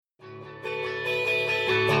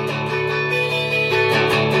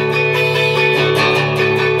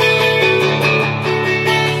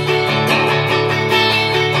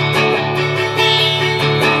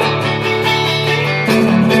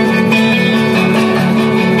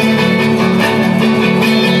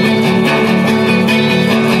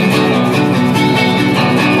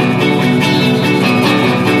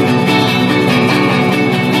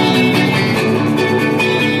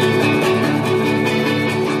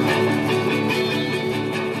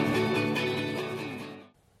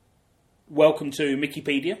Welcome to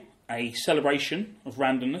Mickeypedia, a celebration of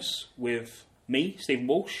randomness with me, Stephen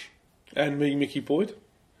Walsh. And me, Mickey Boyd.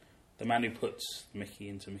 The man who puts Mickey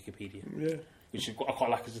into Mickeypedia. Yeah. Which I quite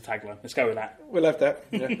like as a tagline. Let's go with that. We'll have that.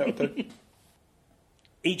 Yeah, that'll do.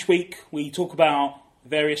 Each week we talk about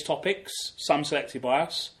various topics, some selected by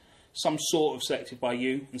us, some sort of selected by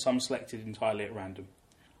you, and some selected entirely at random.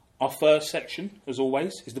 Our first section, as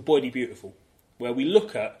always, is the Boydie Beautiful, where we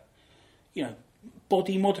look at,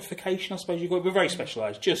 body modification, I suppose you call it. We're very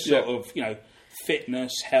specialised, just sort of,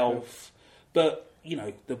 fitness, health, but,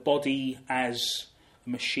 the body as a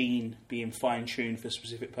machine being fine-tuned for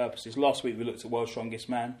specific purposes. Last week we looked at World's Strongest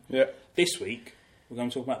Man. Yeah. This week we're going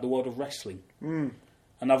to talk about the world of wrestling.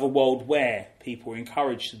 Another world where people are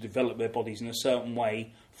encouraged to develop their bodies in a certain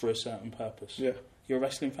way for a certain purpose. Yeah. You're a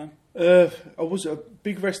wrestling fan? I was a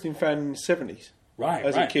big wrestling fan in the 70s. Right,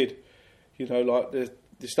 As a kid. Like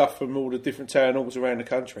the stuff from all the different town halls around the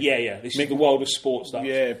country. Yeah. This is the world of sports stuff.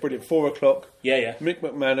 Yeah, brilliant. 4 o'clock. Yeah. Mick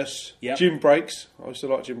McManus. Yeah. Jim Breaks. I used to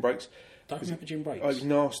like Jim Breaks. Don't remember Jim Breaks. Oh, he was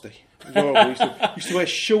nasty. He was horrible. Used to wear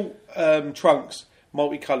short trunks,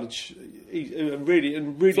 multicoloured, and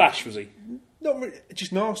really... Flash, was he? Not really,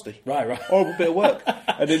 just nasty. Right. Horrible bit of work.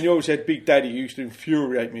 And then you always had Big Daddy, who used to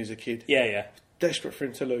infuriate me as a kid. Yeah. Desperate for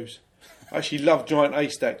him to lose. I actually loved giant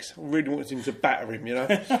haystacks. I really wanted him to batter him,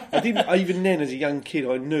 Even then, as a young kid,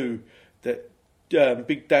 I knew that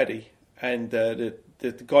Big Daddy and the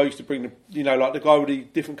guy used to bring the guy with the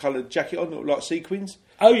different coloured jacket on, like sequins.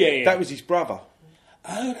 Oh, yeah. That was his brother.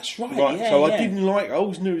 Oh, that's right. I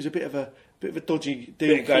always knew it was a bit of a dodgy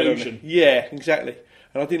deal going collusion. on. Yeah, exactly.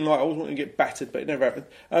 And I always wanted to get battered, but it never happened.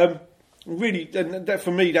 Really, and that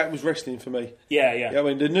for me, that was wrestling for me. Yeah. I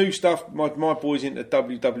mean, the new stuff, my boys into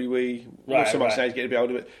WWE, not so much now, he's getting a bit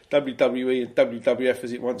older, but WWE and WWF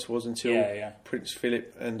as it once was until Prince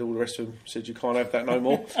Philip and all the rest of them said you can't have that no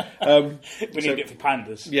more. We need it for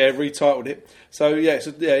pandas. Yeah, retitled it. So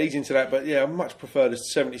he's into that, but I much prefer the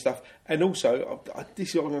 70s stuff. And also, this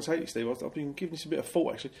is what I'm going to say to you, Steve, I've been giving this a bit of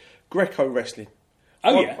thought actually. Greco wrestling.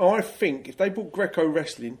 I think if they brought Greco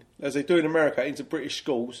wrestling, as they do in America, into British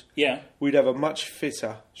schools, we'd have a much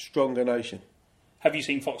fitter, stronger nation. Have you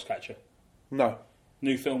seen Foxcatcher? No.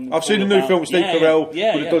 New film? I've seen the new film with Steve Carell with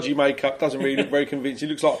the the dodgy makeup. Doesn't really look very convincing.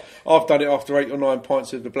 He looks like I've done it after 8 or 9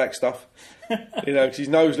 pints of the black stuff. Because his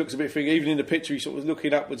nose looks a bit thin. Even in the picture, he's sort of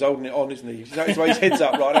looking upwards, holding it on, isn't he? You notice why his head's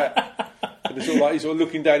up like that. And it's he's sort of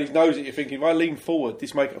looking down his nose at you, thinking, if I lean forward,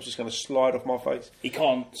 this makeup's just going to slide off my face. He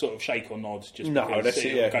can't sort of shake or nod, just that's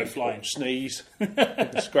it. Yeah, go flying, sneeze,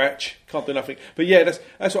 scratch, can't do nothing. But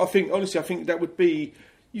that's what I think. Honestly, I think that would be.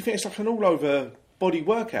 You think it's like an all-over body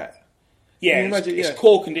workout. Yeah, it's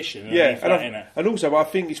core condition. And also, I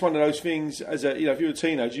think it's one of those things. As if you're a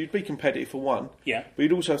teenager, you'd be competitive for one. Yeah, but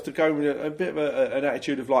you'd also have to go with a bit of an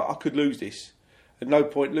attitude of like, I could lose this. At no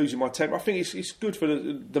point losing my temper. I think it's good for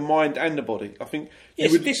the mind and the body. I think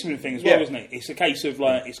it's a discipline thing as well, isn't it? It's a case of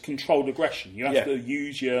it's controlled aggression. You have to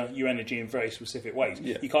use your energy in very specific ways.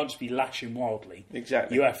 Yeah. You can't just be lashing wildly.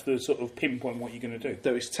 Exactly. You have to sort of pinpoint what you're going to do.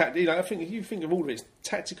 So it's I think if you think of all of it, it's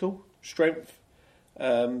tactical, strength,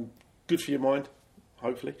 good for your mind,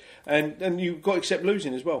 hopefully, and you've got to accept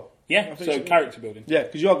losing as well. Yeah, so character building. Yeah,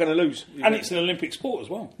 because you are going to lose. And it's an Olympic sport as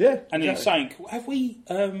well. Yeah, and it's saying, have we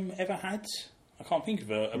ever had? I can't think of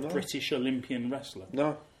a British Olympian wrestler.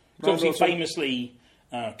 No. Obviously, famously,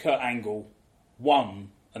 Kurt Angle won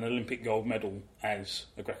an Olympic gold medal as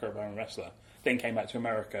a Greco-Roman wrestler, then came back to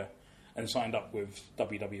America and signed up with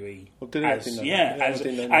WWE.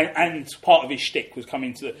 And part of his shtick was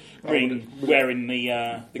coming to the ring wearing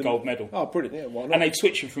the gold medal. Oh, brilliant! Yeah, why not? And they'd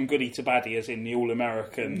switch him from goody to baddie, as in the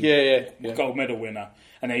All-American gold medal winner.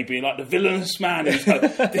 And they'd be like the villainous man who's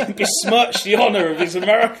besmirched the honour of his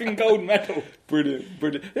American gold medal. Brilliant.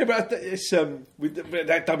 Yeah, but it's with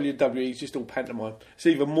that WWE is just all pantomime. It's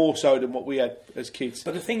even more so than what we had as kids.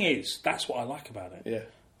 But the thing is, that's what I like about it. Yeah.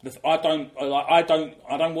 I don't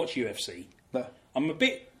watch UFC. No. I'm a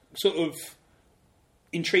bit sort of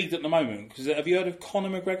intrigued at the moment because have you heard of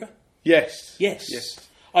Conor McGregor? Yes.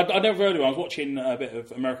 I'd never heard of him. I was watching a bit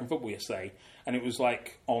of American football yesterday, and it was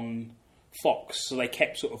like on Fox, so they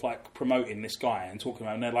kept sort of like promoting this guy and talking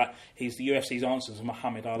about him, and they're like, he's the UFC's answer to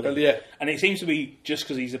Muhammad Ali. Yeah. And it seems to be just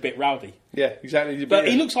because he's a bit rowdy. Yeah, exactly. But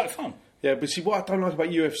he looks like fun. Yeah, but see, what I don't like about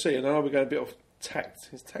UFC, and I know we're going a bit off tact.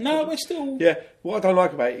 No, we're still... Yeah, what I don't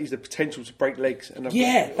like about it is the potential to break legs. And that's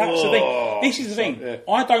the thing. This is the thing. Yeah.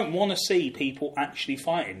 I don't want to see people actually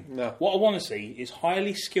fighting. No. What I want to see is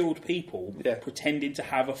highly skilled people pretending to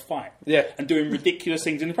have a fight. Yeah. And doing ridiculous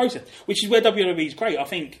things in the process, which is where WWE is great. I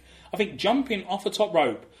think jumping off a top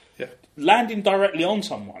rope, landing directly on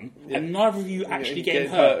someone, and neither of you actually getting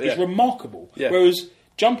hurt is remarkable. Yeah. Whereas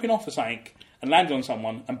jumping off of something and landing on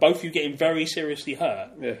someone, and both of you getting very seriously hurt,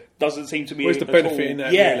 doesn't seem to be. Where's the benefit in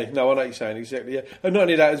that? Really? No, I know what you're saying exactly. Yeah, and not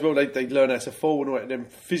only that as well, they learn how to fall and all that. Them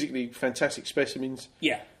physically fantastic specimens.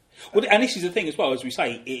 Yeah, well, and this is the thing as well. As we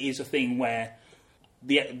say, it is a thing where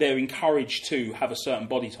they're encouraged to have a certain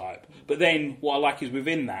body type, but then what I like is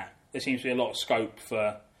within that there seems to be a lot of scope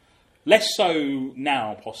for. Less so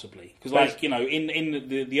now, possibly, because in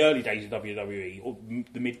the early days of WWE or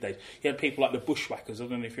the mid days, you had people like the Bushwhackers. I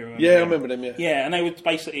don't know if you remember. Yeah, them. I remember them. Yeah, yeah, and they were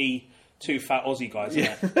basically two fat Aussie guys,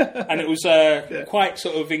 and it was quite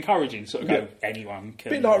sort of encouraging. Sort of go, anyone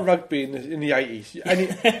can. A bit like rugby in the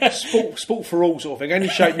 80s. Sport for all sort of thing. Any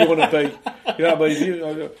shape you want to be. You know what I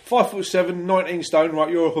mean? 5'7", 19 stone. Right,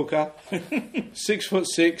 you're a hooker.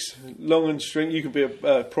 6'6", long and string. You can be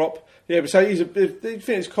a prop. Yeah, but so I think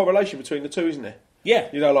there's a correlation between the two, isn't there? Yeah.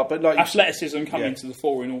 But athleticism coming to the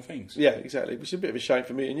fore in all things. Yeah, exactly. Which is a bit of a shame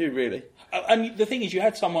for me and you, really. And the thing is, you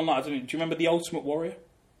had someone like, do you remember the Ultimate Warrior?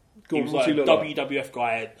 He was like a WWF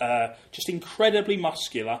guy, just incredibly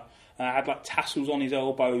muscular, had like tassels on his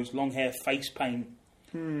elbows, long hair, face paint.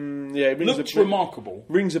 Looked remarkable.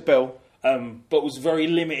 Rings a bell. But was very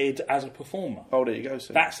limited as a performer. Oh, there you go.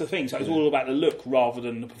 So. That's the thing. So it was all about the look rather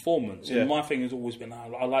than the performance. And my thing has always been,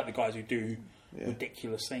 I like the guys who do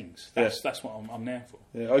ridiculous things. That's what I'm there for.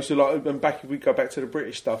 Yeah, I used to like, and if we go back to the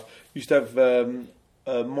British stuff, used to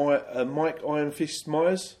have Mike Iron Fist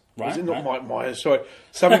Myers. Right, is it not Mike Myers? Sorry,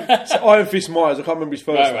 Iron Fist Myers. I can't remember his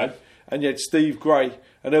first name. Right. And you had Steve Gray,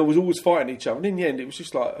 and they was always fighting each other. And in the end, it was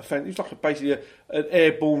just like it was like basically an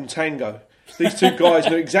airborne tango. These two guys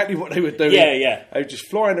knew exactly what they were doing. Yeah. They were just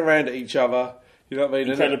flying around at each other. You know what I mean?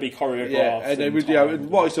 Incredibly choreographed. Yeah, and they would. And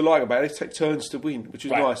what I used to like about it, they take turns to win, which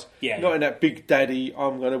was nice. Yeah, not in that big daddy,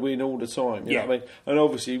 I'm going to win all the time. You know what I mean? And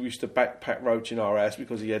obviously, we used to back Pat Roach in our house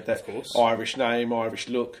because he had that Irish name, Irish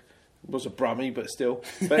look. Was a brummie, but still.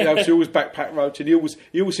 But he always backed Pat Roach, and he always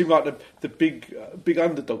seemed like the big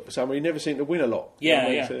underdog for some reason. He never seemed to win a lot.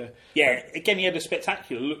 Yeah. Again, he had a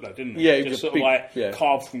spectacular look, though, didn't he? Yeah, just sort of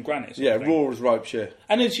carved from granite. Raw as ropes. Yeah,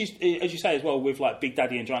 and as you say as well, with like Big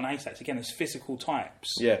Daddy and John Haystacks, again, as physical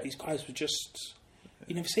types. Yeah, these guys were just.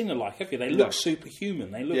 You've never seen them like, have you? They look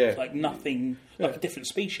superhuman. They look like nothing, like a different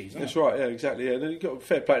species. That's right, yeah, exactly. Yeah. Then you've got a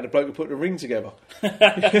fair play to the bloke who put the ring together.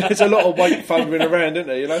 There's a lot of weight thundering around, isn't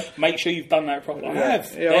there, you know? Make sure you've done that properly. I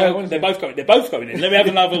have. Yeah, they're both going in. Let me have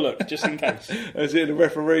another look, just in case. As in the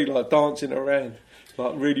referee, like, dancing around.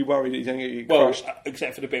 Like, really worried that he's going to get crushed.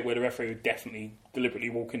 Except for the bit where the referee would definitely deliberately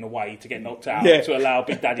walk in the way to get knocked out to allow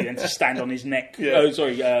Big Daddy then to stand on his neck. John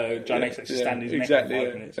Haystacks to stand on his neck for 5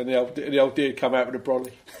 minutes. And the old dear come out with a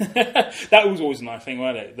brolly. That was always a nice thing,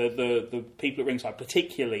 wasn't it? The people at ringside,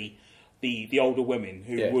 particularly the older women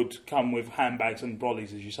who would come with handbags and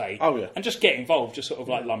brollies, as you say, and just get involved, just sort of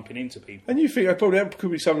like lumping into people. And you think that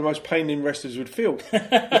could be some of the most pain wrestlers would feel.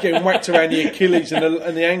 Getting whacked around the Achilles and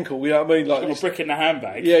the ankle, you know what I mean? Like a brick in the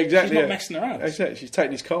handbag. Yeah, exactly. She's not messing around. Exactly, she's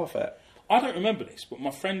taking his calf out. I don't remember this, but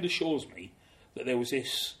my friend assures me that there was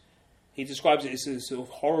this. He describes it as this sort of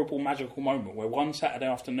horrible, magical moment where one Saturday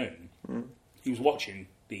afternoon he was watching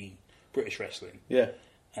the British wrestling,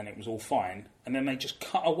 and it was all fine, and then they just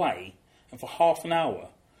cut away. And for half an hour,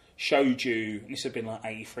 showed you, and this had been like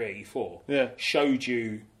 83, 84, showed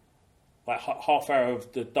you like half hour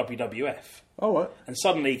of the WWF. Oh, right. And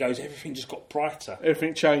suddenly he goes, everything just got brighter.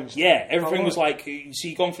 Everything changed. Yeah, everything was like, so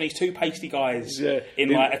you've gone from these two pasty guys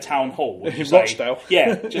in like a town hall. In Rochdale.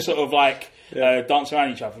 Just sort of like dancing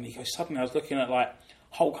around each other. And he goes, suddenly I was looking at like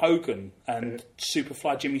Hulk Hogan and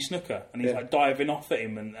Superfly Jimmy Snooker, and he's like diving off at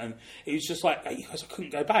him, and it was just like, I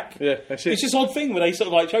couldn't go back. Yeah, that's it. It's this odd thing where they sort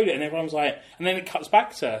of like showed it, and everyone was like, and then it cuts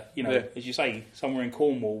back to, as you say, somewhere in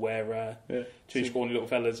Cornwall where two scrawny little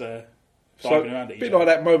fellas diving around at each other. A bit like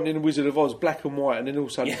that moment in The Wizard of Oz, black and white, and then all of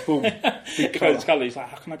a sudden, boom, big colour. He's like,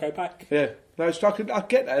 how can I go back? Yeah, no, I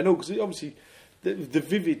get that, and all, because obviously the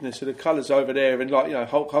vividness of the colours over there, and like,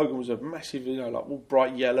 Hulk Hogan was a massive, like all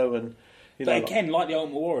bright yellow and. But again, like the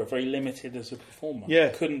Ultimate Warrior, very limited as a performer. Yeah.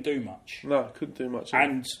 Couldn't do much. No, couldn't do much.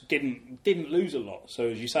 And didn't lose a lot. So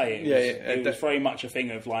as you say, it was very much a thing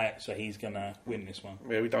of like, so he's going to win this one.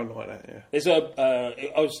 Yeah, we don't like that, yeah. There's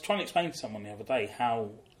I was trying to explain to someone the other day how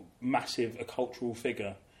massive a cultural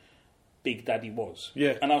figure Big Daddy was.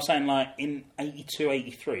 Yeah. And I was saying, like, in 82,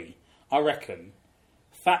 83, I reckon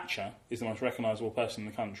Thatcher is the most recognisable person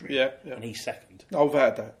in the country. Yeah. And he's second. I've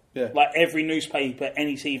had that. Yeah. Like every newspaper,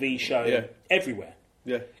 any TV show, everywhere.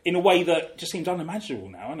 Yeah. In a way that just seems unimaginable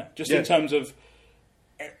now, isn't it? Just in terms of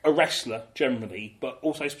a wrestler generally, but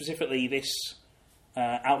also specifically this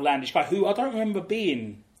outlandish guy who I don't remember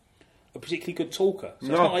being a particularly good talker. So it's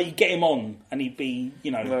not like you get him on and he'd be,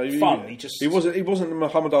 fun. He wasn't the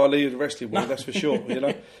Muhammad Ali of the wrestling world, that's for sure.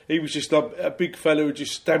 He was just a big fellow who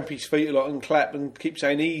just stamp his feet a lot and clap and keep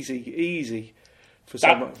saying easy. Easy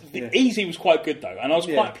was quite good though, and I was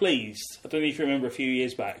quite pleased. I don't know if you remember a few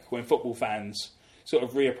years back when football fans sort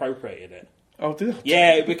of reappropriated it. Oh, did it?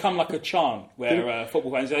 Yeah, it become like a chant where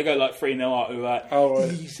football fans, they go like 3-0 out, who are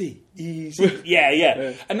like, easy.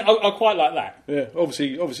 Yeah. And I quite like that. Yeah, obviously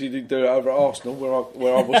you didn't do it over at Arsenal,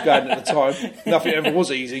 where I was going at the time. Nothing ever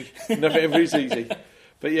was easy. Nothing ever is easy.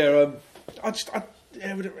 But yeah,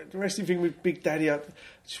 the wrestling thing with Big Daddy, I'd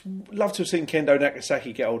just love to have seen Kendo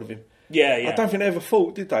Nagasaki get hold of him. Yeah. I don't think they ever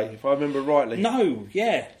fought, did they, if I remember rightly? No,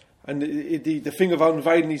 yeah. And the thing of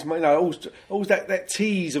unveiling his, always that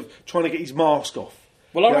tease of trying to get his mask off.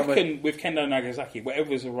 Well, I reckon with Kendo Nagasaki,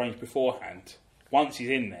 whatever was arranged beforehand, once he's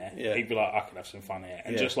in there, he'd be like, I could have some fun here.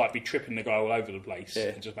 And just like be tripping the guy all over the place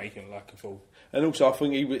and just making it like a fool. And also, I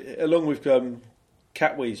think he, along with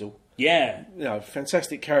Catweasel,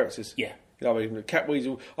 fantastic characters. Yeah.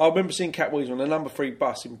 Catweasel. I remember seeing Catweasel on the number 3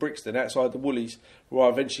 bus in Brixton outside the Woolies, where I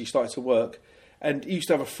eventually started to work. And he used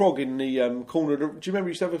to have a frog in the corner. Do you remember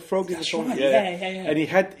he used to have a frog in the corner? Right. Yeah. And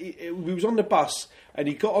he was on the bus, and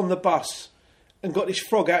he got on the bus and got this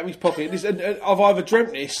frog out of his pocket. And I've either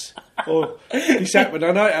dreamt this or this happened.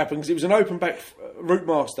 I know it happened because it was an open back route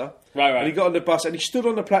master. Right. And he got on the bus and he stood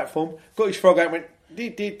on the platform, got his frog out, and went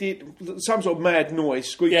did some sort of mad noise,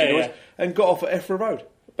 squeaky noise, and got off at Effra Road,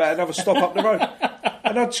 about another stop up the road.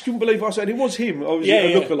 And I just couldn't believe what I said. It was him. I was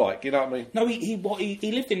a look-alike, you know what I mean? No,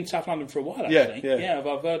 he lived in South London for a while, actually. Yeah,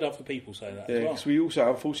 I've heard other people say that as well. Because we also,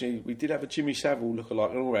 unfortunately, we did have a Jimmy Savile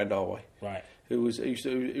look-alike all around our way. Right. He used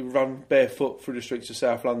to run barefoot through the streets of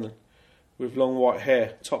South London with long white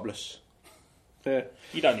hair, topless. Yeah.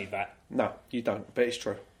 You don't need that. No, you don't, but it's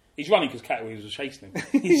true. He's running because Catweasel was chasing him.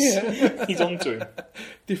 He's onto him.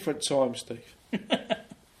 Different time, Steve.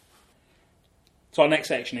 So our next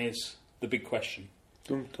section is the big question.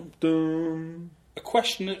 Dum, dum, dum. A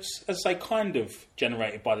question that's, as I say, kind of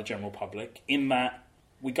generated by the general public, in that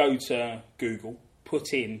we go to Google,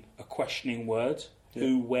 put in a questioning word,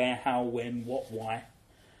 who, where, how, when, what, why,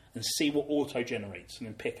 and see what auto-generates, and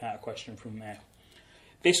then pick out a question from there.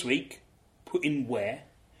 This week, put in where,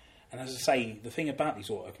 and as I say, the thing about these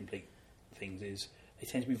autocomplete things is they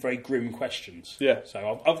tend to be very grim questions. Yeah.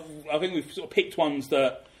 So I think we've sort of picked ones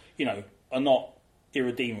that, are not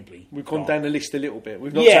irredeemably. We've gone down the list a little bit.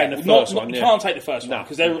 We've not taken the first one. You can't take the first one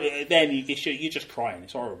because then you're just crying.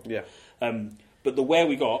 It's horrible. Yeah. But the where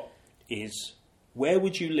we got is, where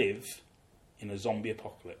would you live in a zombie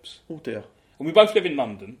apocalypse? Oh dear. And we both live in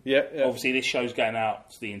London. Yeah. Obviously, this show's going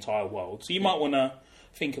out to the entire world, so you might want to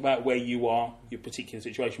think about where you are, your particular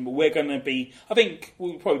situation. But we're going to be. I think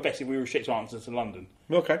we're probably best if we restrict our answers to London.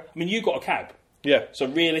 Okay. I mean, you got a cab. Yeah. So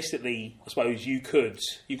realistically, I suppose you've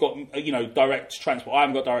got direct transport. I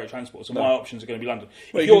haven't got direct transport, so my options are going to be London.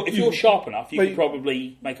 If you're sharp enough, you could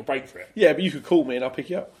probably make a break for it. Yeah, but you could call me and I'll pick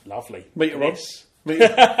you up. Lovely. Meet her on.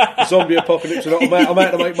 The zombie apocalypse. I'm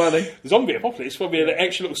out to make money. The zombie apocalypse probably an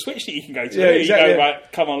extra little switch that you can go to. Yeah, exactly. You go,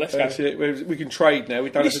 right, come on, let's go. We can trade now. We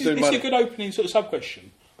don't have to do money. This is a good opening sort of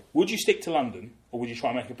sub-question. Would you stick to London, or would you try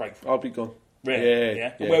and make a break for it? I'll be gone. Really?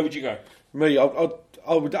 Yeah. And where would you go? Me,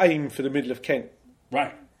 I would aim for the middle of Kent.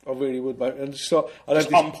 Right. I really would, mate. And just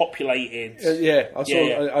unpopulated.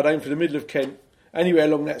 I'd aim for the middle of Kent, anywhere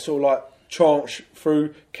along that sort of like tranche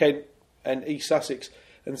through Kent and East Sussex,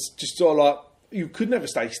 and just sort of like you could never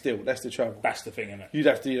stay still. That's the trouble. That's the thing, isn't it? You'd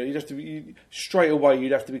have to straight away.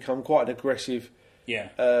 You'd have to become quite an aggressive.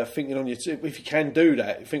 Yeah. Thinking on your if you can do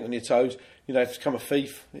that, think on your toes. You have to become a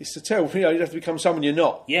thief. It's to tell. You'd have to become someone you're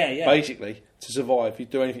not. Yeah. Basically, to survive, you'd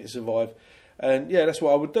do anything to survive. And that's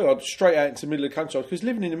what I would do. I'd straight out into the middle of the countryside because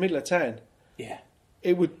living in the middle of town,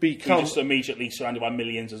 it would become. You're just immediately surrounded by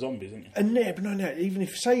millions of zombies, aren't you? And no. Even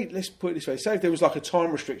if let's put it this way, say if there was like a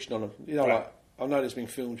time restriction on them, like I know there's been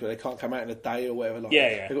films where they can't come out in a day or whatever. Like,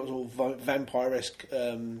 they've got sort of vampire-esque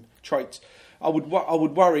traits. I would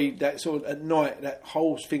worry that sort of at night that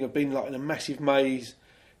whole thing of being like in a massive maze,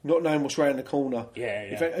 not knowing what's around the corner.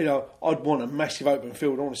 Yeah. I'd want a massive open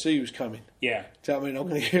field. I want to see who's coming. Yeah. Do you know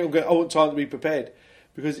what I mean? I want time to be prepared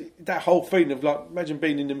because that whole feeling of like, imagine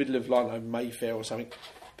being in the middle of like Mayfair or something,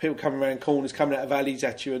 people coming around corners, coming out of alleys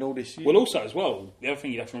at you, and all this. Well, also as well, the other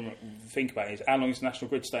thing you have to think about is how long is the National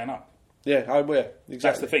Grid staying up? Yeah, exactly.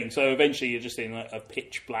 That's the thing. So eventually you're just in a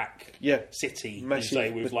pitch black city, massive,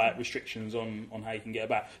 say, with like restrictions on how you can get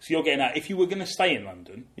about. So you're getting out. If you were going to stay in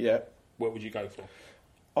London, where would you go for?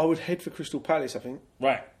 I would head for Crystal Palace, I think.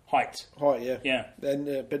 Right, height, yeah. Yeah.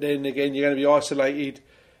 Then, but then again, you're going to be isolated.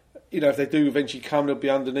 You know, if they do eventually come, they'll be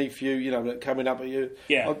underneath you. You know, coming up at you.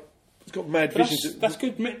 Yeah. It's got mad but visions. That's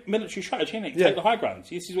good military strategy, isn't it? Take the high ground.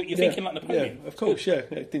 This is what you're thinking, like Napoleon. Yeah, of course. Yeah,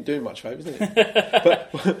 it didn't do much favours, didn't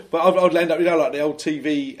it? but I'd land up, you know, like the old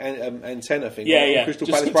TV antenna thing. Yeah. Crystal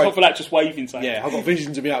just Palace on top of that, just waving something. Yeah, I've got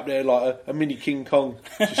visions of me up there like a mini King Kong,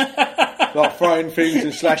 just like throwing things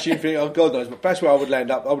and slashing things. Oh, God knows, but that's where I would land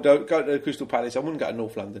up. I would go to Crystal Palace. I wouldn't go to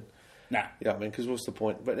North London. Nah. You know what I mean? Because what's the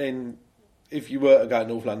point? But then, if you were to go to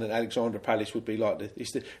North London, Alexandra Palace would be like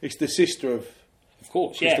it's the sister of. Of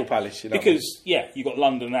course, Crystal Palace, you know. Because, you got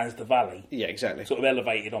London as the valley. Yeah, exactly. Sort of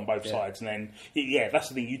elevated on both sides. And then, that's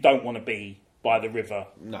the thing, you don't want to be by the river.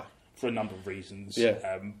 No. For a number of reasons.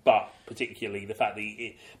 Yeah. But particularly the fact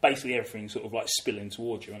that basically everything's sort of like spilling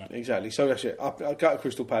towards you, isn't it? Exactly. So that's it. I'll go to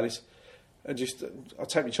Crystal Palace and just, I'll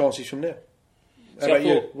take my chances from there. How about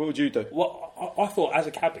you? What would you do? Well, I thought as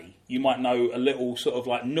a cabbie, you might know a little sort of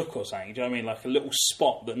like nook or something. Do you know what I mean? Like a little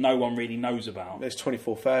spot that no one really knows about. There's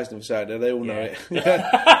 24,000 of us out there. They all know it. It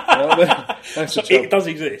does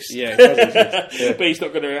exist. Yeah, it does exist. Yeah. But he's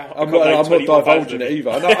not going to. I'm not divulging it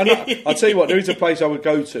either. I know, I'll tell you what. There is a place I would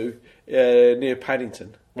go to near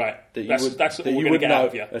Paddington. Right. That's all we're going to get out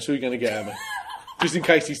of you. That's all you're going to get out of me. Just in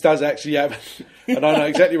case this does actually happen. And I know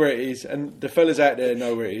exactly where it is. And the fellas out there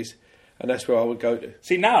know where it is. And that's where I would go to.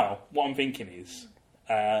 See, now, what I'm thinking is,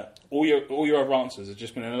 all your other answers have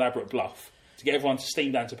just been an elaborate bluff to get everyone to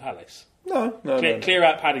steam down to Palace. No. Clear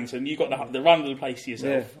out Paddington. You've got the run of the place to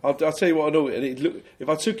yourself. Yeah, I'll tell you what I know. And if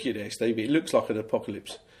I took you there, Stevie, it looks like an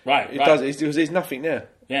apocalypse. Right, It does. Because there's nothing there.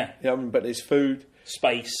 Yeah. I mean, but there's food.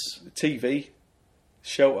 Space. TV.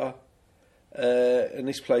 Shelter. And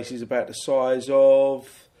this place is about the size of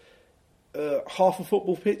half a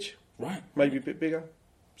football pitch. Right. Maybe a bit bigger.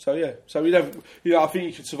 So we'd have, I think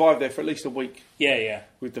you could survive there for at least a week. Yeah.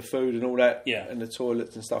 With the food and all that. Yeah. And the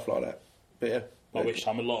toilets and stuff like that. But yeah. By which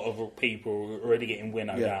time a lot of people are already getting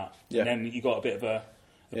winnowed out. Yeah. And then you got a bit of a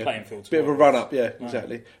playing field. Bit of a run up,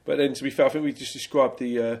 exactly. But then to be fair, I think we just described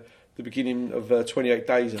the beginning of 28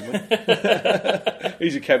 Days, haven't we?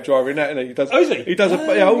 He's a cab driver in that, isn't he? Is he? He does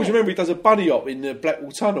I always remember he does a bunny hop in the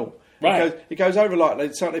Blackwall Tunnel. Right. He goes over like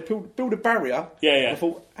they build a barrier. Yeah. I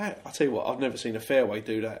thought, I'll tell you what, I've never seen a Fairway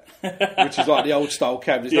do that, which is like the old style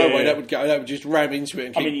cab. There's no way that would go. That would just ram into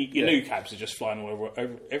it. And your new cabs are just flying all over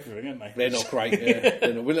everything, aren't they? They're not great.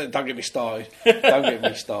 Don't get me started. Don't get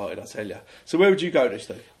me started. I tell you. So where would you go to,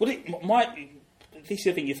 Steve? Well, this is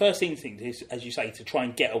the thing. Your first instinct is, as you say, to try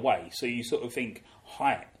and get away. So you sort of think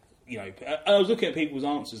height. I was looking at people's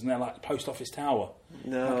answers, and they're like the Post Office Tower.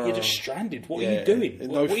 No, like, you're just stranded. What are you doing?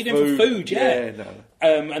 No what are you doing for food? No.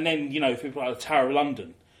 And then people like the Tower of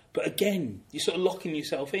London. But again, you're sort of locking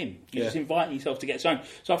yourself in. You're just inviting yourself to get zone.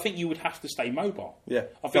 So I think you would have to stay mobile. Yeah,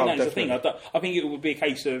 I think that's the thing. I think it would be a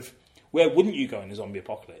case of where wouldn't you go in a zombie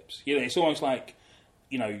apocalypse? It's almost like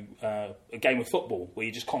a game of football where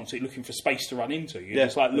you're just constantly looking for space to run into. You're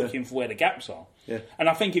just like looking for where the gaps are. Yeah. And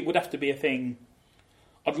I think it would have to be a thing.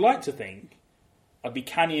 I'd like to think I'd be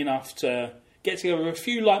canny enough to get together with a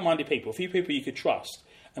few like-minded people, a few people you could trust.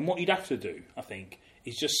 And what you'd have to do, I think,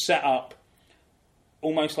 is just set up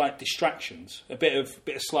almost like distractions, a bit of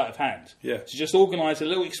sleight of hand. Yeah. To just organise a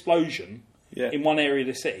little explosion in one area of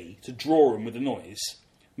the city to draw them with the noise.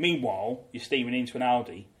 Meanwhile, you're steaming into an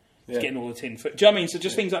Audi, getting all the tin food. Do you know what I mean? So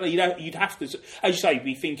just things like that. You'd have to, as you say,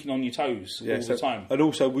 be thinking on your toes all the time. And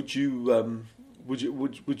also, would you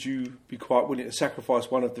be quite willing to sacrifice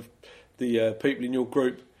one of the people in your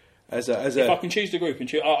group as a? If I can choose the group and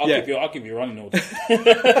choose, I'll give you a running order.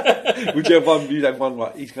 Would you have one? You'd have one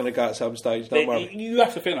like he's going to go at some stage. Don't worry. You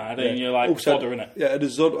have to think that, and you're like fodder, innit? Yeah. Are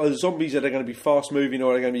the zombies, are they going to be fast moving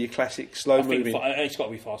or are they going to be your classic slow moving? It's got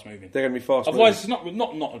to be fast moving. They're going to be fast. Otherwise, it's not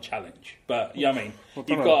a challenge. But you know what I mean,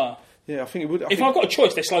 you've got. Yeah, I think it would. If I've got a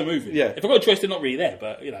choice, they're slow moving. Yeah. If I've got a choice, they're not really there.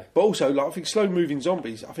 But But also, I think slow moving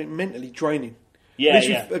zombies, I think mentally draining.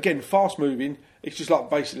 Yeah. Again, fast moving, it's just like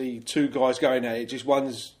basically two guys going at it, just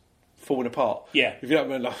one's falling apart. Yeah. If you know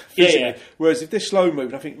what I mean, like physically. Yeah. Whereas if they're slow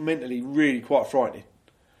moving, I think mentally really quite frightening.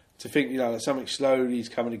 To think, that something slowly is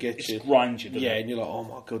coming to get you. It grinds you, doesn't it? And you're like, oh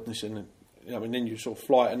my goodness, and then you sort of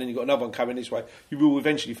fly, and then you've got another one coming this way. You will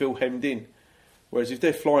eventually feel hemmed in. Whereas if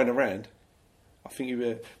they're flying around, I think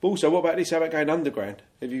you. But also, what about this? How about going underground?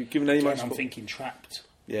 Have you given any much? I'm thinking trapped.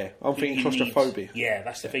 Yeah, I'm thinking claustrophobia. Yeah,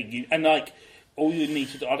 that's the thing. all you need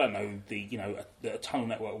to do, I don't know the tunnel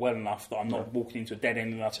network well enough that I'm not walking into a dead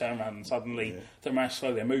end and I turn around and suddenly turn around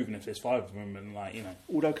slowly they're moving if there's 5 of them and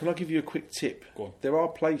Although, can I give you a quick tip? Go on. There are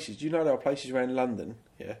places, there are places around London,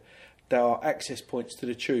 there are access points to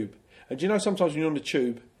the tube. And do you know sometimes when you're on the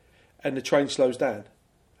tube and the train slows down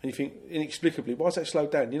and you think inexplicably, why is that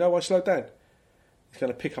slowed down? You know why it slowed down? It's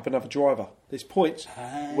going to pick up another driver. There's points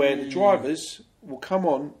where the drivers will come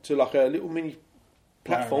on to like a little mini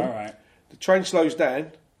platform. Right. The train slows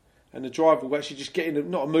down, and the driver will actually just get in.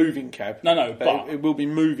 Not a moving cab. No, but it will be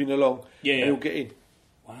moving along. Yeah, and he'll get in.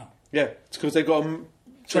 Wow. Yeah, it's because they've got a.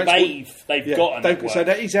 So they've got a network. So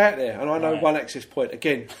that is out there, and I know one access point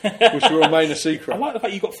again, which will remain a secret. I like the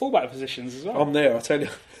fact you've got fallback positions as well. I'm there, I tell you.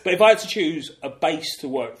 But if I had to choose a base to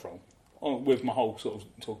work from, with my whole sort of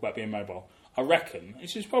talk about being mobile, I reckon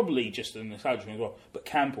this is probably just a nostalgia thing as well. But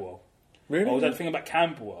Camberwell. Really? I was thinking about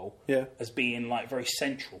Camberwell Yeah. as being like very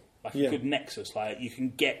central, like a good nexus. Like you can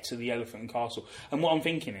get to the Elephant and Castle. And what I'm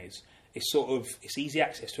thinking is, it's easy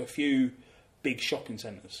access to a few big shopping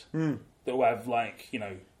centres that will have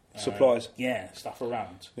supplies. Stuff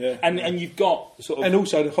around. Yeah. And you've got sort of... And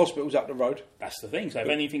also the hospital's up the road. That's the thing. So if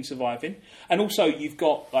anything's surviving... And also you've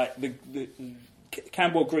got like the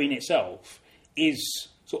Camberwell Green itself is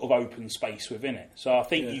sort of open space within it. So I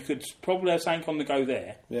think you could probably have something on the go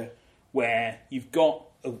there. Yeah. Where you've got,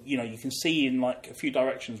 you can see in like a few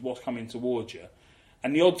directions what's coming towards you.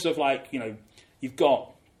 And the odds of you've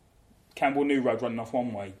got Camberwell New Road running off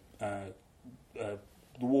one way, the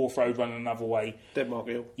Wharf Road running another way. Denmark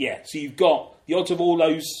Hill. Yeah, so you've got the odds of all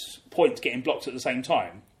those points getting blocked at the same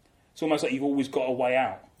time. It's almost like you've always got a way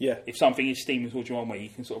out. Yeah. If something is steaming towards you one way, you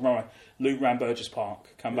can sort of run away, loop round Burgess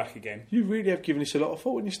Park, come back again. You really have given this a lot of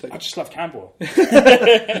thought, haven't you, Steve? I just love Camberwell.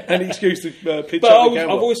 Any excuse to pitch but up to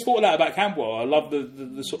Camberwell. I've always thought that about Camberwell. I love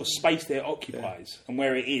the sort of space there it occupies and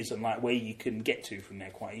where it is and like where you can get to from there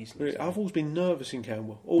quite easily. Really, I've always been nervous in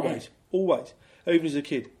Camberwell. Always. Even as a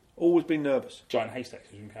kid. Always been nervous. Giant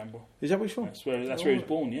Haystacks was in Camberwell. Is that where he's from? That's where he was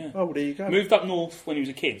born, yeah. Oh, well, there you go. Moved up north when he was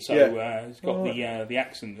a kid, so he's got the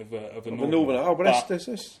accent of a northerner. Oh, but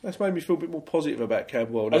that's made me feel a bit more positive about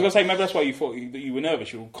Camberwell. I was going to say, maybe that's why you thought that you were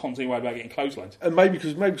nervous. You were constantly worried about getting clotheslines. And maybe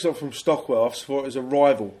because I'm from Stockwell, I thought it was a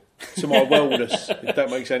rival to my wellness, if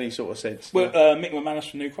that makes any sort of sense. Well, Mick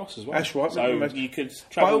McManus from New Cross as well. That's right. So you could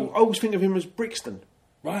travel... But I always think of him as Brixton.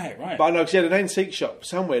 Right. But I know because he had an antique shop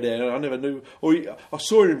somewhere there, and I never knew. I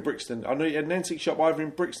saw him in Brixton. I know he had an antique shop either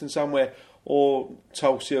in Brixton somewhere or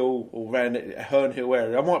Tulse Hill or around Herne Hill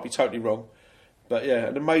area. I might be totally wrong, but yeah,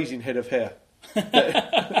 an amazing head of hair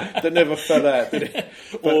that never fell out, did it?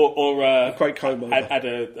 Or a great comb over. Had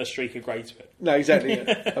a streak of grey to it. No, exactly.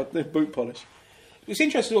 Yeah. Boot polish. It's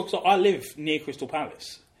interesting because I live near Crystal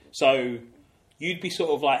Palace, so you'd be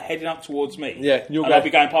sort of like heading up towards me. Yeah, and I'd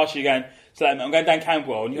be going past you going, so I'm going down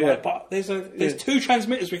Camberwell, and you're like, but there's 2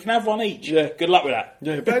 transmitters, we can have one each. Yeah. Good luck with that.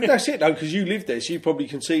 Yeah, but that's it though, because you live there, so you probably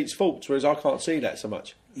can see its faults, whereas I can't see that so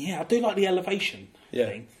much. Yeah, I do like the elevation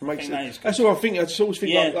thing. Makes sense. That's what I think. I just always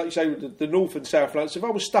think, like you say, the North and South London. So if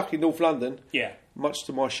I was stuck in North London, much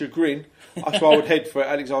to my chagrin, that's why I would head for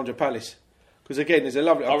Alexandra Palace. Because again, there's a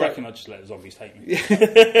lovely... I reckon I'd just let the zombies take me.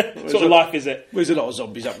 What sort of life is it? There's a lot of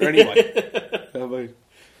zombies up there anyway. I mean...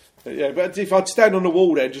 Yeah, but if I'd stand on the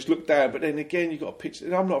wall there and just look down, but then again, you've got a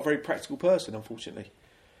picture. I'm not a very practical person, unfortunately.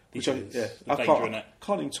 I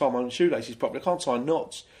can't even tie my own shoelaces properly. I can't tie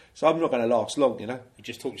knots, so I'm not going to last long, you know. You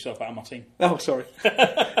just talked yourself out of my team. Oh, sorry. You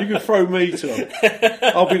can throw me to them.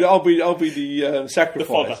 I'll be the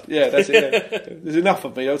sacrifice. The yeah, that's it. Yeah. There's enough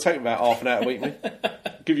of me. It'll take me about half an hour to eat me.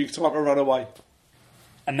 Give you time to run away.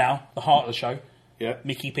 And now the heart of the show. Yeah,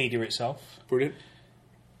 Wikipedia itself. Brilliant.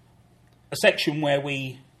 A section where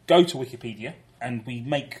we go to Wikipedia and we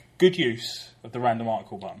make good use of the random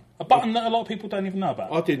article button. A button that a lot of people don't even know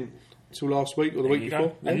about. I didn't until last week or the week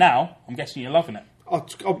before. Yeah. And now, I'm guessing you're loving it.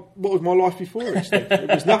 What was my life before it, Steve? It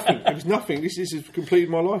was nothing. It was nothing. This has completed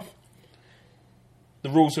my life. The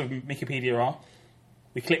rules of Wikipedia are,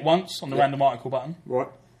 we click once on the random article button. Right.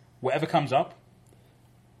 Whatever comes up.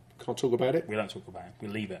 Can't talk about it. We don't talk about it. We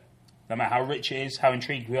leave it. No matter how rich it is, how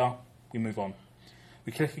intrigued we are, we move on.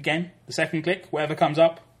 We click again. The second click, whatever comes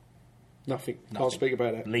up. Nothing. Can't speak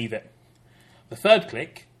about it. Leave it. The third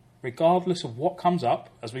click, regardless of what comes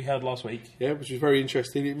up, as we heard last week. Yeah, which was very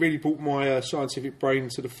interesting. It really brought my scientific brain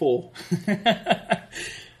to the fore.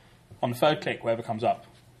 On the third click, whatever comes up,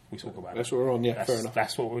 we talk about it. That's what we're on, fair enough.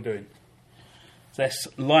 That's what we're doing. So let's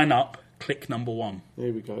line up click number 1.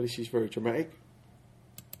 There we go. This is very dramatic.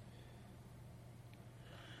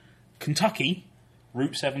 Kentucky,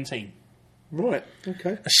 Route 17. Right,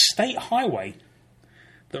 okay. A state highway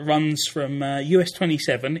that runs from US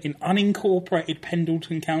 27 in unincorporated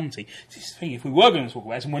Pendleton County. This is the thing, if we were going to talk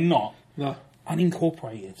about this, and we're not. No.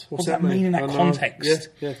 Unincorporated. What does that mean in that context?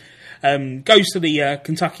 Yeah. Goes to the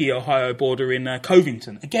Kentucky-Ohio border in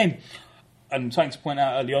Covington. Again, and something to point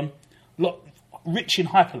out early on, rich in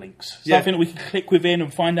hyperlinks. Something that we can click within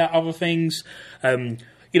and find out other things.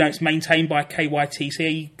 It's maintained by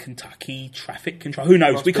KYTC, Kentucky Traffic Control. Who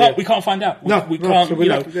knows? We can't find out. We can't. So we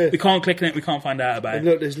can't click on it. We can't find out about it.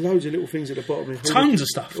 Look, there's loads of little things at the bottom. Tons of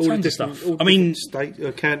stuff. I mean,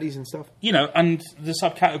 state counties and stuff. And the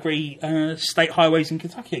subcategory state highways in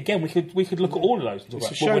Kentucky. Again, we could look at all of those. And talk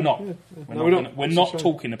about, but we're not. Yeah. We're not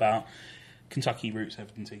talking about Kentucky Route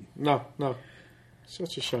 17. No.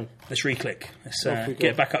 Such a shame. Let's re-click. Let's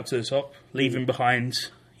get back up to the top, leaving behind.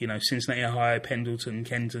 Cincinnati, Ohio, Pendleton,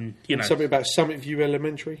 Kenton. Something about Summit View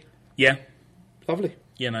Elementary. Yeah. Lovely.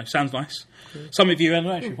 Sounds nice. Yeah. Summit View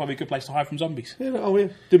Elementary, probably a good place to hide from zombies. Yeah,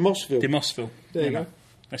 DeMossville. There you go.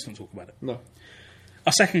 Let's not talk about it. No.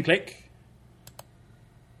 Our second click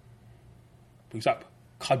brings up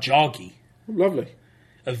Kajagi. Lovely.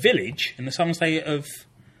 A village in the southern state of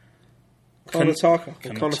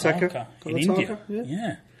Karnataka. In India.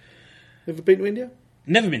 Yeah. Ever been to India?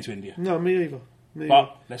 Never been to India. No, me either.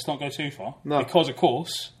 But let's not go too far. No. Because, of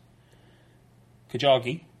course,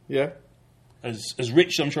 Kajagi, as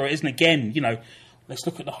rich as I'm sure it is, and again, let's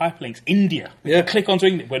look at the hyperlinks. India. Click onto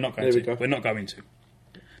India. We're not going to. We're not going to.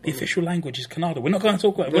 The official language is Kannada. We're not going to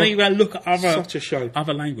talk about it. We're not going to look at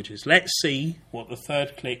other languages. Let's see what the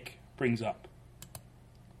third click brings up.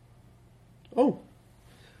 Oh.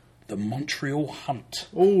 The Montreal Hunt.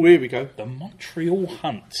 Oh, here we go. The Montreal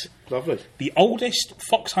Hunt. Lovely. The oldest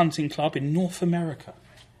fox hunting club in North America.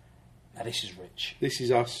 Now, this is rich. This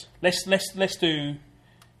is us. Let's do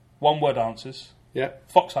one-word answers. Yeah.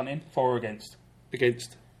 Fox hunting, for or against?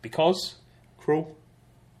 Against. Because? Cruel.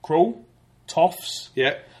 Toffs.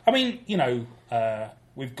 Yeah. I mean,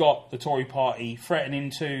 we've got the Tory party threatening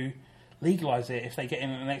to legalise it if they get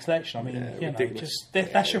in at the next election. I mean,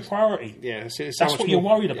 that's your priority. Yeah, that's what you're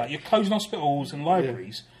worried about. You're closing hospitals and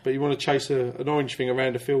libraries. Yeah. But you want to chase an orange thing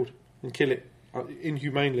around a field and kill it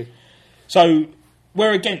inhumanely. So,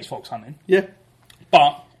 we're against fox hunting. Yeah.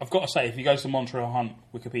 But, I've got to say, if you go to the Montreal Hunt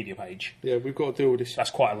Wikipedia page... Yeah, we've got to deal with this.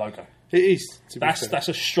 That's quite a logo. It is, That's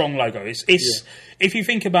a strong logo. If you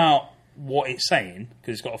think about what it's saying,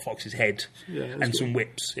 because it's got a fox's head and some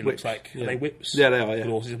whips. It looks like are they whips? Yeah, they are. Yeah.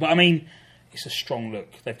 Horses. But I mean, it's a strong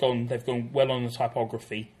look. They've gone well on the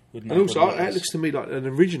typography. And also, it looks to me like an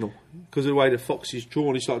original because of the way the fox is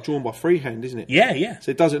drawn. It's like drawn by freehand, isn't it? Yeah.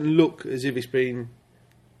 So it doesn't look as if it's been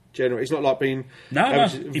generated. It's not like being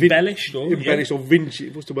embellished or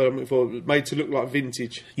vintage. What's the word I'm looking for? Made to look like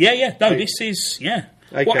vintage. Yeah. No, this is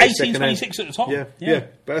 1826 at the top. Yeah.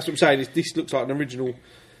 But that's what I'm saying. This looks like an original.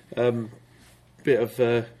 Bit of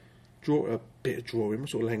drawing. What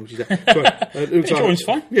sort of language is that? Bit of drawing's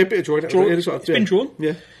fine. Yeah, bit of drawing. It's been drawn.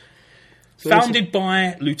 Yeah. So founded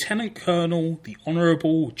by Lieutenant Colonel the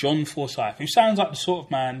Honourable John Forsyth, who sounds like the sort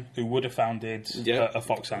of man who would have founded a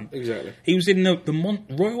fox hunt. Exactly. He was in the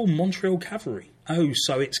Royal Montreal Cavalry. Oh,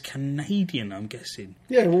 so it's Canadian, I'm guessing.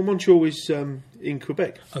 Yeah, well, Montreal is in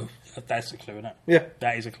Quebec. Oh, that's a clue, isn't it? Yeah.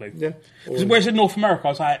 That is a clue. Yeah. Whereas in North America,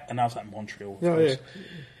 I was like Montreal. Oh, yeah.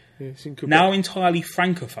 It's in Quebec. Now entirely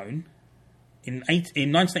francophone, in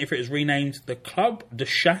 1983 it was renamed the Club de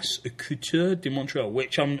Chasse et Couture de Montreal,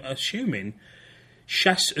 which I'm assuming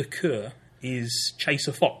chasse et coeur is chase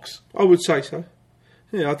a fox. I would say so.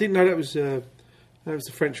 Yeah, I didn't know that was the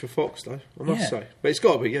French for fox, though, I must say. But it's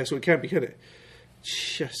got to be, so it can be, can it?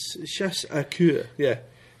 Chasse et coeur, yeah.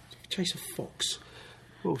 Chase a fox.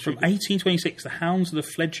 From 1826, the hounds of the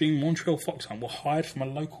fledgling Montreal fox hunt were hired from a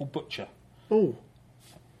local butcher. Oh.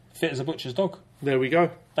 Fit as a butcher's dog. There we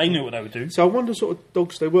go. They knew what they were doing. So I wonder what sort of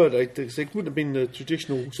dogs they were. They wouldn't have been the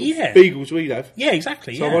traditional sort of beagles we'd have. Yeah,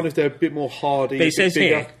 exactly. So I wonder if they're a bit more hardy. But it says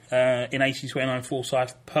here, in 1829,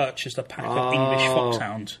 Forsyth purchased a pack of English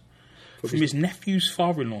foxhounds from his nephew's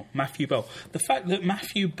father-in-law, Matthew Bell. The fact that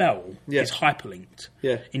Matthew Bell is hyperlinked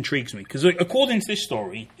intrigues me. Because according to this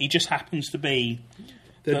story, he just happens to be...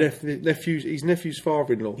 his nephew's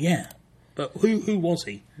father-in-law. Yeah. But who was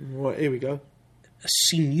he? Right, here we go. A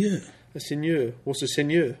seigneur. A seigneur. What's a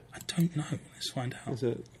seigneur? I don't know. Let's find out.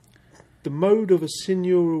 The mode of a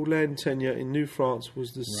seigneurial land tenure in New France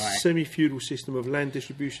was the semi-feudal system of land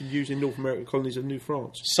distribution used in North American colonies of New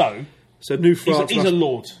France. So New France... He's a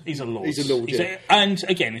lord. He's a lord, and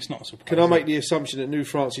again, it's not a surprise. Can I make the assumption that New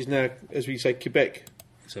France is now, as we say, Quebec?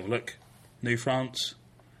 Let's have a look. New France...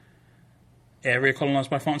 area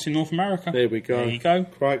colonised by France in North America. There we go. There you go.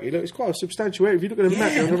 Crikey. Look, it's quite a substantial area. If you look at a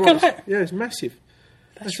map, you're on the right. Yeah, it's massive.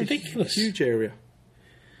 That's ridiculous. Huge area.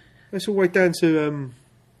 That's all the way down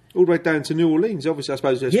to New Orleans. Obviously, I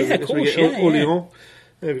suppose. That's of course. Yeah.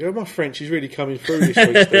 There we go. My French is really coming through this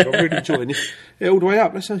week, Steve. I'm really enjoying it. Yeah, all the way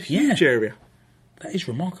up. That's a huge area. That is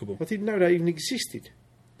remarkable. I didn't know that even existed.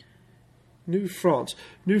 New France.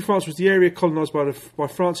 New France was the area colonised by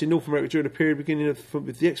France in North America during the period beginning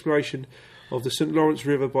with the exploration of the St. Lawrence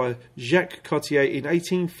River by Jacques Cartier in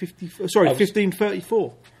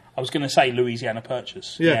 1534. I was going to say Louisiana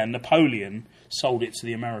Purchase. Yeah, Napoleon sold it to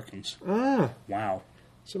the Americans. Ah. Wow.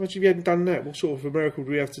 So much if you hadn't done that, what sort of America would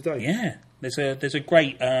we have today? Yeah. There's a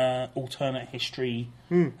great alternate history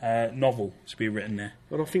novel to be written there.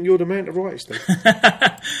 And I think you're the man to write it, Steve.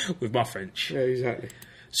 With my French. Yeah, exactly.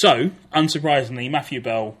 So, unsurprisingly, Matthew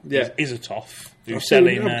Bell is a toff who's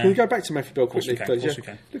selling... Can we go back to Matthew Bell quickly, please? Of course we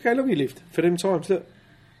can. Look how long he lived for them times, look.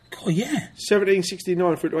 God, yeah.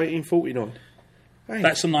 1769 through to 1849. Hey.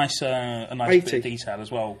 That's a nice bit of detail as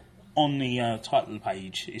well. On the title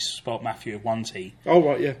page, it's spelled Matthew with one T. Oh,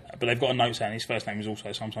 right, yeah. But they've got a note saying his first name is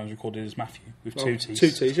also sometimes recorded as Matthew with two T's. 2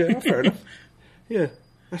 T's, yeah. Fair enough. Yeah.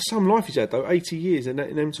 That's some life he's had, though. 80 years in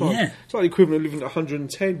them times. Yeah. It's like the equivalent of living at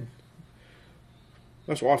 110.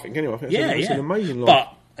 That's what I think, anyway. It's an amazing life.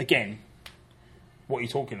 But, again, what are you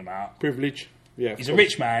talking about? Privilege. Yeah. He's a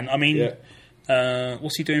rich man. I mean,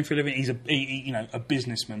 what's he doing for a living? He's a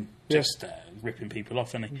businessman, just ripping people off,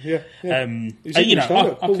 isn't he? Yeah. He's English,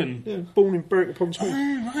 born in Berwick-upon-Tweed.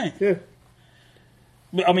 Right. Yeah.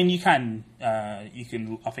 But, I mean, you can, I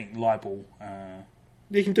think, libel...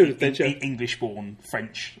 you can do the English-born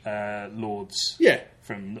French lords. Yeah.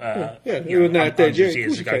 From who are now dead. Yeah,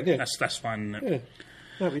 years ago. Yeah. That's fine. Isn't it?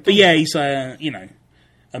 Yeah. But yeah, he's a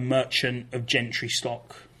merchant of gentry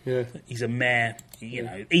stock. Yeah. He's a mayor.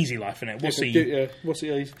 Easy life, innit? What's he? What's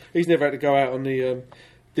he? He's never had to go out on the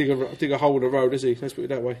dig a hole in the road, has he? Let's put it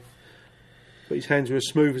that way. But his hands were as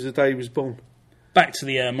smooth as the day he was born. Back to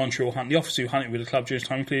the Montreal hunt. The officer who hunted with the club during his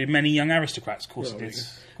time included many young aristocrats. Of course, he did.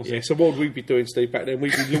 So what would we be doing, Steve? Back then,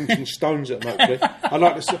 we'd be launching stones at them. I'd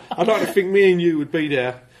like to think me and you would be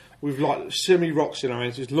there with like semi-rocks in our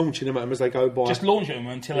hands, just launching them at them as they go by. Just launching them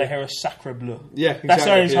until they hear a sacre bleu. Yeah, exactly. That's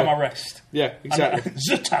the only time I rest. Yeah, exactly.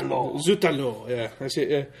 Zut alors. Yeah, that's it.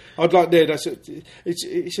 Yeah, I'd like there.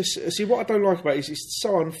 It's just see what I don't like about it is it's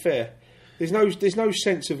so unfair. There's no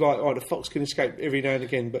sense of like, the fox can escape every now and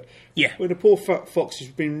again, but when the poor fox has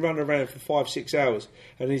been run around for 5-6 hours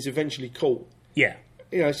and he's eventually caught. Yeah.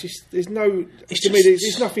 It's just there's nothing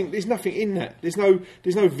in that. There's no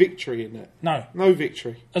victory in that. No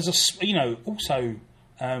victory. As also,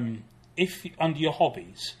 if under your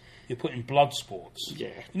hobbies you're putting blood sports,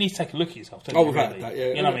 you need to take a look at yourself. Don't you, really? That, yeah.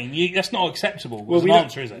 You know what I mean? That's not acceptable. Well, an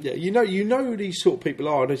answer, is it? Yeah, you know who these sort of people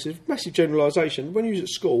are, and it's a massive generalisation. When you was at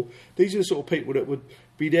school, these are the sort of people that would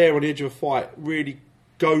be there on the edge of a fight, really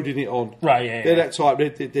goading it on. Right, yeah. They're that type.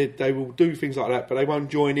 They will do things like that, but they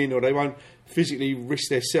won't join in or they won't physically risk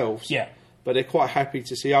themselves. Yeah. But they're quite happy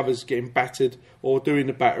to see others getting battered or doing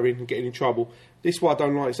the battering and getting in trouble. This is what I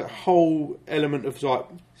don't like. It's that whole element of like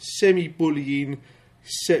semi-bullying,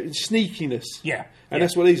 sneakiness. Yeah. And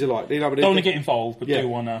that's what these are like. They don't want to get involved, but do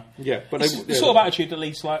want to... Yeah. But the sort of attitude that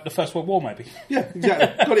leads to like the First World War, maybe. Yeah,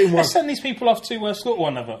 exactly. Got it in one. Let's send these people off to slaughter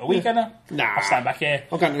one another. Are we going to... Nah. I'll stand back here.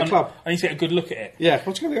 I'm going to the club. I need to get a good look at it. Yeah,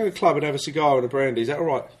 I'm just going to go to the club and have a cigar and a brandy. Is that all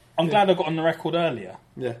right? I'm glad I got on the record earlier.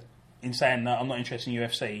 Yeah. In saying that I'm not interested in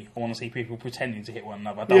UFC, I want to see people pretending to hit one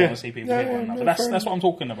another. I don't want to see people hit one another. That's what I'm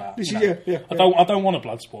talking about. I don't want a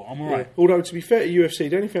blood sport. I'm alright. Yeah. Although to be fair to UFC,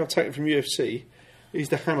 the only thing I've taken from UFC is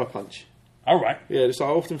the hammer punch. All right. Yeah, I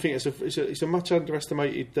often think it's a much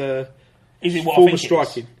underestimated is it what form I think of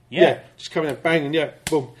striking. Yeah, just coming out bang and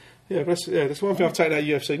boom. Yeah, that's one thing I've taken out of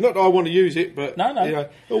UFC. Not that I want to use it, but no.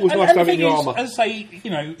 Always nice to have it in your armour. As I say,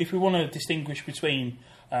 if we want to distinguish between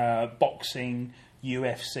boxing,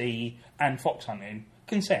 UFC and fox hunting,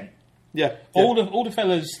 consent. Yeah. All the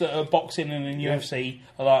fellas that are boxing and in UFC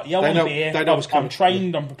are like, I want to be here. I'm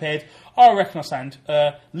trained. I'm prepared. I reckon I stand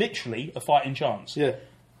literally a fighting chance. Yeah.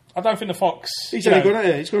 I don't think the fox... He's only gone out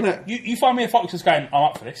there. He's gone out. You find me a fox that's going, I'm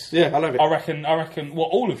up for this. Yeah, I love it. I reckon,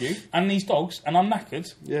 all of you, and these dogs, and I'm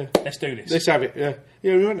knackered, let's do this. Let's have it, yeah.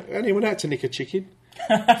 Yeah, we went out to nick a chicken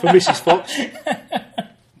for Mrs. Fox.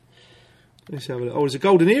 Let's have a look. It's a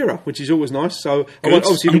golden era, which is always nice. So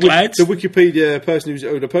obviously, the Wikipedia person who's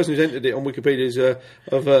entered it on Wikipedia is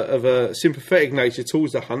of a sympathetic nature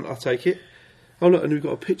towards the hunt. I take it. Oh look, and we've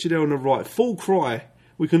got a picture there on the right. Full Cry.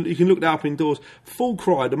 You can look that up indoors. Full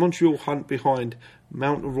Cry, the Montreal hunt behind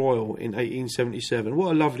Mount Royal in 1877.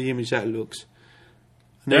 What a lovely image that looks.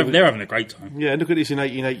 They're having a great time. Yeah, look at this in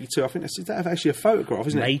 1882. I think that's actually a photograph,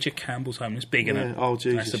 isn't it? Major Campbell's home. It's big, isn't it? Oh,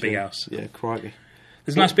 Jesus. That's a big house. Yeah, crikey.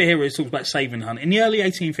 There's a nice bit here where it talks about saving the hunt. In the early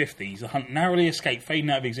 1850s, the hunt narrowly escaped fading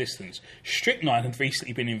out of existence. Strychnine had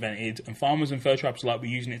recently been invented, and farmers and fur trappers alike were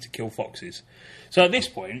using it to kill foxes. So at this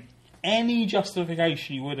point, any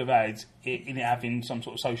justification you would have had in it having some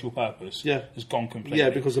sort of social purpose has gone completely. Yeah,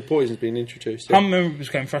 because the poison's been introduced. Hunt members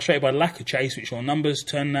became frustrated by the lack of chase, which saw numbers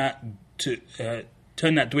turn that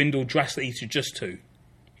dwindle drastically to just 2.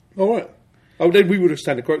 All right. Oh, then we would have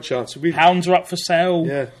stand a great chance. Hounds are up for sale.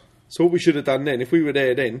 Yeah. So what we should have done then, if we were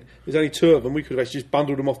there then, there's only 2 of them, we could have actually just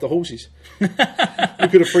bundled them off the horses. We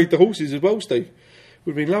could have freed the horses as well, Steve.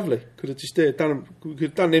 Would have been lovely. Could have just we could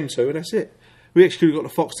have done them 2 and that's it. We actually could have got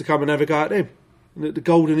the fox to come and have a go at them. And the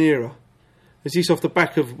golden era. Is this off the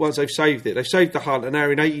back of once they've saved it? They've saved the hunt, and now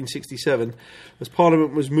in 1867, as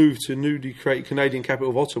Parliament was moved to newly created Canadian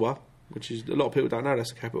capital of Ottawa, which is a lot of people don't know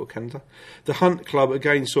that's the capital of Canada, the Hunt Club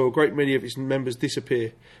again saw a great many of its members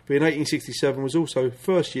disappear. But in 1867 was also the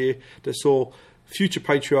first year that saw future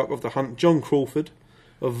patriarch of the hunt, John Crawford,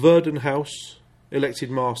 of Verdon House,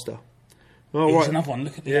 elected master. Here's another one.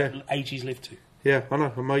 Look at the age he's lived to. Yeah, I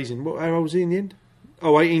know, amazing. How old was he in the end?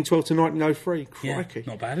 1812 to 1903. Crikey. Yeah,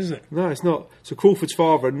 not bad, is it? No, it's not. So Crawford's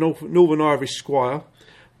father, a Northern Irish squire,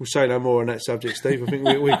 we'll say no more on that subject, Steve. I think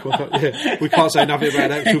we can't say nothing about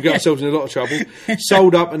that because we'll get ourselves in a lot of trouble.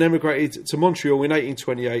 Sold up and emigrated to Montreal in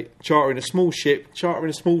 1828, chartering a small ship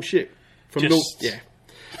from North.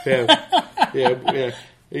 Yeah.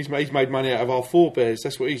 He's made money out of our forebears.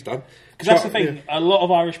 That's what he's done. Because that's the thing. Yeah. A lot of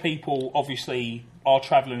Irish people obviously are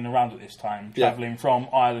travelling around at this time, travelling from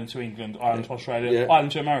Ireland to England, Ireland to Australia,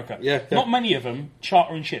 Ireland to America. Yeah. Not many of them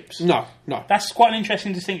chartering ships. No. That's quite an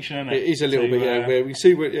interesting distinction, isn't it? It is a little bit. Where we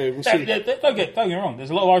see. Don't get me wrong.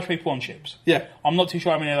 There's a lot of Irish people on ships. Yeah. I'm not too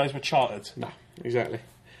sure how many of those were chartered. No, exactly.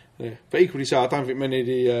 Yeah. But equally so, I don't think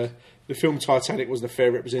many of the film Titanic wasn't a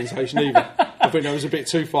fair representation either. I think that was a bit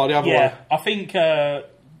too far the other way. Yeah, I think.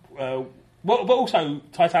 But also,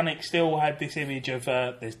 Titanic still had this image of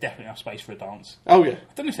there's definitely enough space for a dance. Oh, yeah.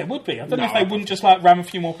 I don't know if there would be. I don't know if they wouldn't just ram a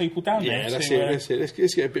few more people down there. Yeah, that's it.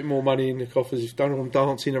 Let's get a bit more money in the coffers if don't want them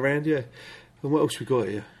dancing around, And what else we got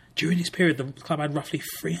here? During this period, the club had roughly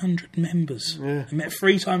 300 members. Yeah. They met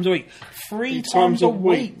 3 times a week. 3 times a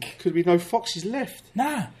week. Could be no foxes left.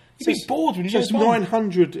 Nah. You'd be bored when you just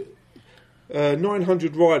 900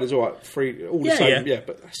 riders, all right, all the same. Yeah,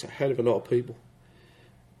 but that's a hell of a lot of people.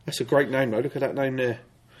 That's a great name, though. Look at that name there.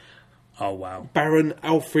 Oh, wow. Baron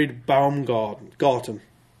Alfred Baumgarten.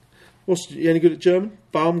 What's any good at German?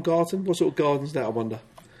 Baumgarten? What sort of garden's that, I wonder?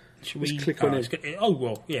 Should we click on him?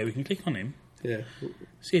 We can click on him. Yeah.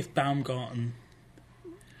 See if Baumgarten...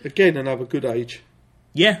 Again, another good age.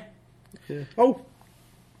 Yeah. Oh,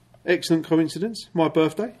 excellent coincidence. My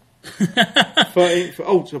birthday.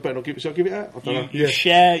 13th. So I better not give it. Shall I give it out? I don't know. You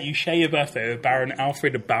share your birthday with Baron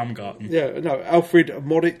Alfred Baumgarten. Yeah, no, Alfred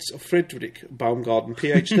Moritz Friedrich Baumgarten,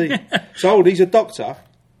 PhD. So he's a doctor.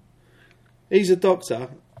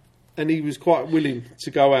 And he was quite willing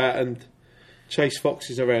to go out and chase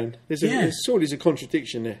foxes around. There's a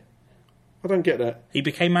contradiction there. I don't get that. He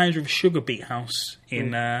became manager of a sugar beet house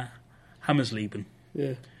in Hammersleben.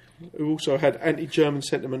 Yeah, who also had anti-German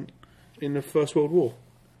sentiment in the First World War.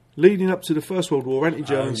 Leading up to the First World War,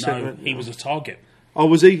 anti-German sentiment. He was a target. Oh,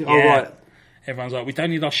 was he? Yeah. Oh, right. Everyone's like, we don't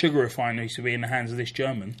need our sugar refineries to be in the hands of this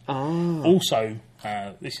German. Ah. Also,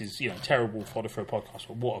 this is terrible fodder for a podcast,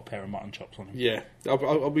 but what a pair of mutton chops on him. Yeah,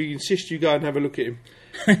 we insist you go and have a look at him.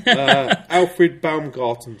 Alfred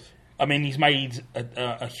Baumgarten. I mean, he's made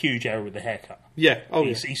a huge error with the haircut. Yeah,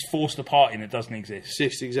 He's forced a part in that doesn't exist.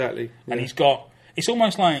 Yes, exactly. Yeah. And he's got... It's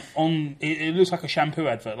almost like it looks like a shampoo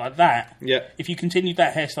advert like that. Yeah. If you continued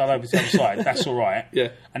that hairstyle over to the other side, that's all right. Yeah.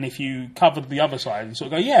 And if you covered the other side and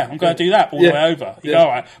sort of go, I'm going to do that all the way over. You go, all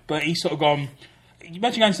right. But he's sort of gone.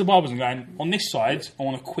 Imagine going to the barbers and going, on this side I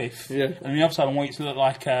want a quiff, and on the other side I want it to look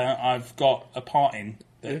like I've got a part in.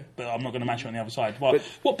 But I'm not going to match it on the other side. Well,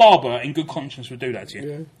 what barber in good conscience would do that to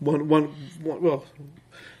you? Yeah.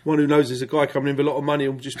 One who knows there's a guy coming in with a lot of money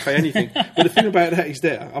and will just pay anything. But the thing about that is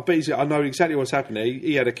I know exactly what's happening.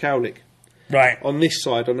 He had a cowlick. Right. On this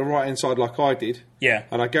side, on the right-hand side like I did. Yeah.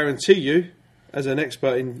 And I guarantee you, as an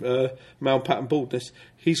expert in male pattern baldness,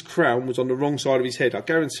 his crown was on the wrong side of his head. I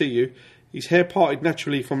guarantee you, his hair parted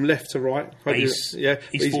naturally from left to right. He's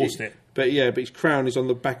forced it. But his crown is on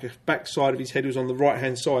the back side of his head. It was on the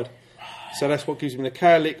right-hand side. So that's what gives him the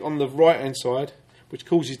cowlick on the right-hand side, which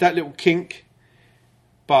causes that little kink.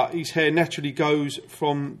 But his hair naturally goes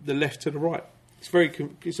from the left to the right.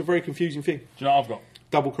 It's a very confusing thing. Do you know what I've got?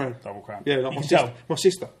 Double Crown. Double Crown. Yeah, like my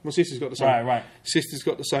sister. My sister's got the same. Right. Sister's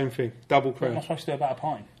got the same thing. Double Crown. What am I supposed to do about a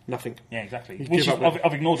pint? Nothing. Yeah, exactly.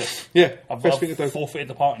 I've ignored it. Yeah, I've thing to do. forfeited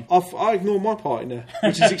the parting. I ignore my part in there,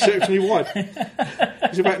 which is exceptionally wide.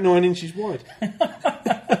 It's about 9 inches wide.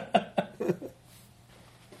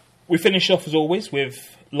 We finish off, as always,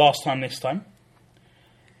 with Last Time, This Time.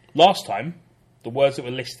 Last time, the words that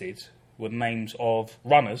were listed were names of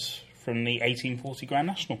runners from the 1840 Grand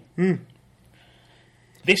National.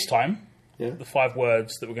 This time, the 5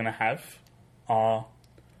 words that we're going to have are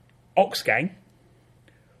Oxgang,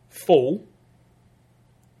 Fall,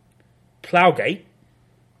 Ploughgate,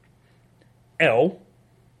 L,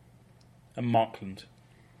 and Markland.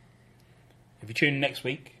 If you tune in next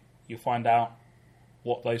week, you'll find out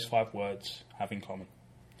what those 5 words have in common.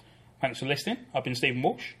 Thanks for listening. I've been Stephen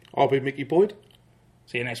Walsh. I'll be Mickey Boyd.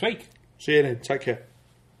 See you next week. See you then. Take care.